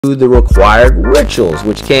the required rituals,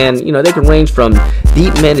 which can, they can range from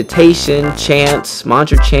deep meditation, chants,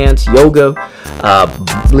 mantra chants, yoga,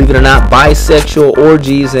 believe it or not, bisexual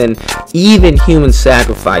orgies, and even human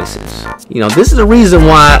sacrifices. This is the reason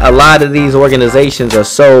why a lot of these organizations are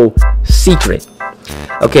so secret.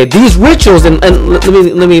 Okay, these rituals, and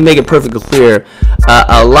let me make it perfectly clear,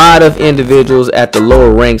 a lot of individuals at the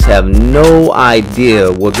lower ranks have no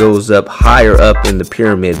idea what goes up higher up in the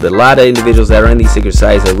pyramid, but a lot of individuals that are in these secret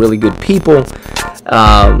societies are really good people.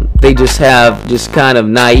 They just kind of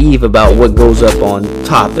naive about what goes up on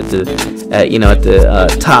top at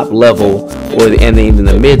the top level, and even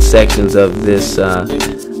the mid sections of this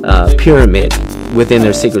pyramid within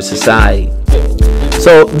their secret society.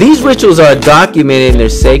 So these rituals are documented in their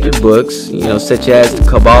sacred books, such as the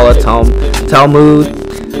Kabbalah,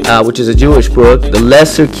 Talmud, which is a Jewish book, the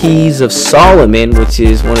Lesser Keys of Solomon, which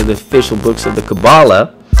is one of the official books of the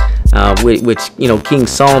Kabbalah, which King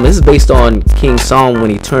Solomon, this is based on King Solomon when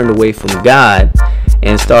he turned away from God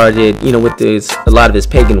and started, with a lot of his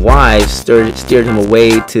pagan wives, steered him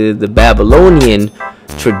away to the Babylonian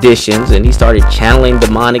traditions, and he started channeling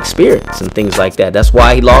demonic spirits and things like that. That's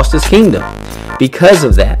why he lost his kingdom, because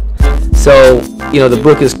of that. So, the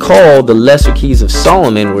book is called The Lesser Keys of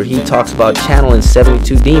Solomon, where he talks about channeling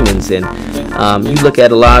 72 demons. And you look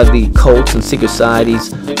at a lot of the cults and secret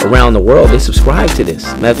societies around the world, they subscribe to this.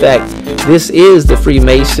 Matter of fact, this is the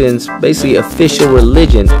Freemasons' basically official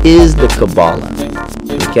religion, is the Kabbalah.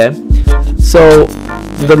 Okay? So,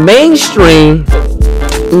 the mainstream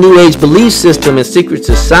New Age belief system and secret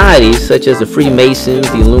societies, such as the Freemasons,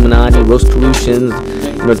 the Illuminati, Rosicrucians,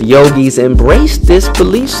 the yogis, embrace this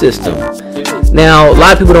belief system. Now, a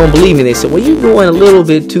lot of people don't believe me. They say, well, you're going a little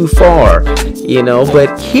bit too far,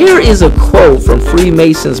 But here is a quote from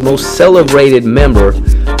Freemason's most celebrated member,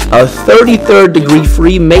 a 33rd degree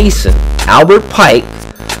Freemason, Albert Pike,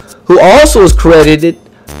 who also is credited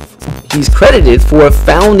for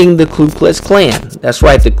founding the Ku Klux Klan. That's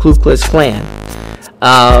right, the Ku Klux Klan.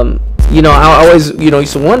 I always,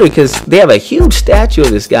 used to wonder, because they have a huge statue of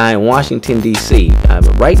this guy in Washington, D.C.,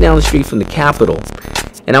 right down the street from the Capitol.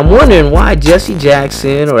 And I'm wondering why Jesse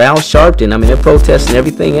Jackson or Al Sharpton, they're protesting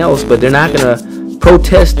everything else, but they're not going to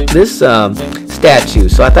protest this statue.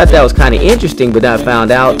 So I thought that was kind of interesting, but then I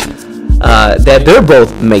found out that they're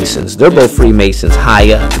both Masons. They're both Freemasons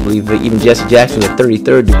high up. I believe that even Jesse Jackson is a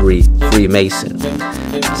 33rd degree Freemason.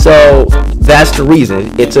 So that's the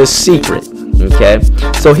reason. It's a secret. Okay,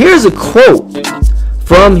 so here's a quote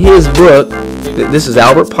from his book. This is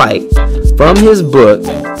Albert Pike, from his book,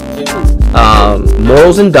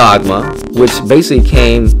 Morals and Dogma, which basically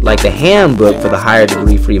came like the handbook for the higher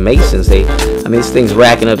degree Freemasons. This thing's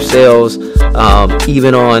racking up sales,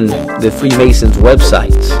 even on the Freemasons'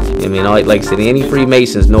 websites. Like I said, any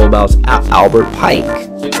Freemasons know about Albert Pike.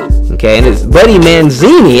 Okay, and his buddy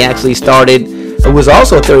Manzini actually started, who was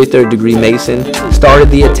also a 33rd degree Mason, started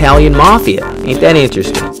the Italian Mafia. Ain't that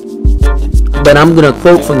interesting? But I'm going to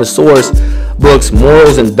quote from the source books,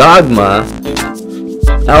 Morals and Dogma,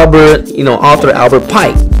 author Albert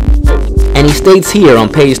Pike. And he states here on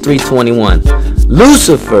page 321,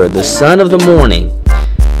 Lucifer, the son of the morning,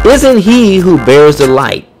 isn't he who bears the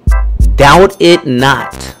light? Doubt it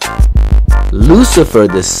not. Lucifer,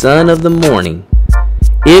 the son of the morning,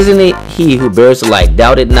 isn't it he who bears the light?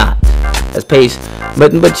 Doubt it not. That's page,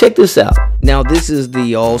 but check this out. Now, this is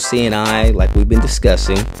the all-seeing eye, like we've been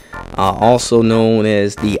discussing, also known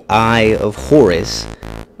as the Eye of Horus.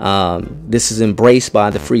 This is embraced by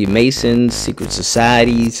the Freemasons, secret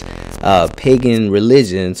societies, pagan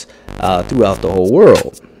religions throughout the whole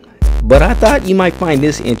world. But I thought you might find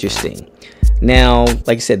this interesting. Now,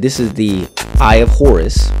 like I said, this is the Eye of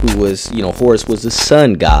Horus, who was, Horus was the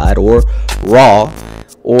sun god, or Ra,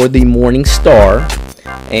 or the morning star,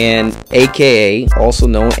 and aka also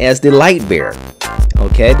known as the light bearer.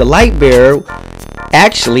 Okay, the light bearer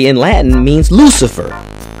actually in Latin means Lucifer.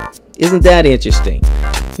 Isn't that interesting?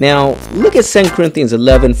 Now look at 2 Corinthians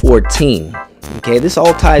 11:14. Okay, this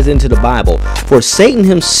all ties into the Bible. For Satan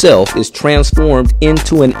himself is transformed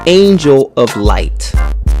into an angel of light.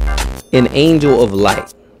 An angel of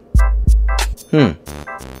light.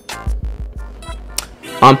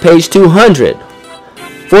 On page 200.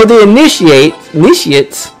 For the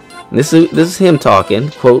initiates, this is him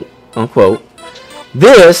talking, quote unquote,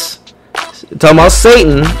 this, talking about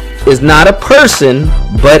Satan, is not a person,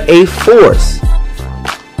 but a force.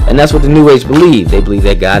 And that's what the New Age believe. They believe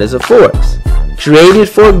that God is a force, created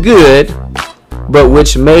for good, but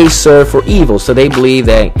which may serve for evil. So they believe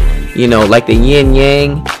that, like the yin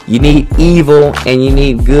yang, you need evil and you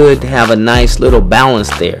need good to have a nice little balance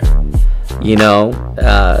there.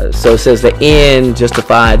 So it says the end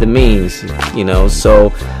justify the means, you know.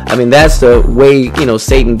 So I mean, that's the way, you know,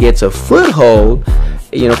 Satan gets a foothold,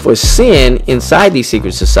 you know, for sin inside these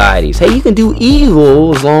secret societies. Hey, you can do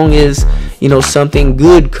evil as long as, you know, something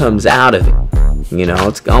good comes out of it. You know,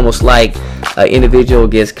 it's almost like an individual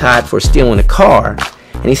gets caught for stealing a car,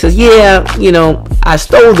 and he says, yeah, you know, I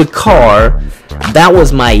stole the car, that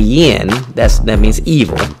was my yin, that means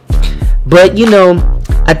evil, but, you know,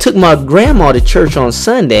 I took my grandma to church on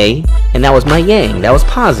Sunday, and that was my yang, that was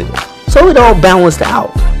positive. So it all balanced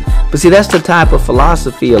out. But see, that's the type of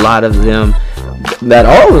philosophy a lot of them, that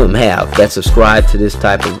all of them have, that subscribe to this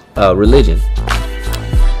type of religion.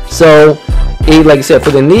 So, like I said,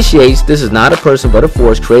 for the initiates, this is not a person but a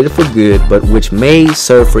force created for good, but which may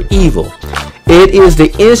serve for evil. It is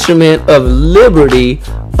the instrument of liberty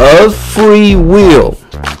of free will.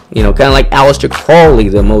 You know, kind of like Aleister Crowley,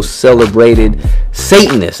 the most celebrated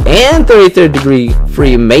Satanist and 33rd degree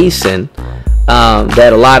Freemason,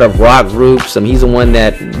 that a lot of rock groups, he's the one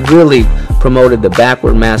that really promoted the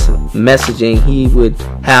backward messaging. He would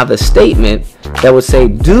have a statement that would say,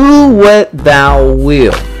 do what thou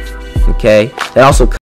wilt. Okay, that also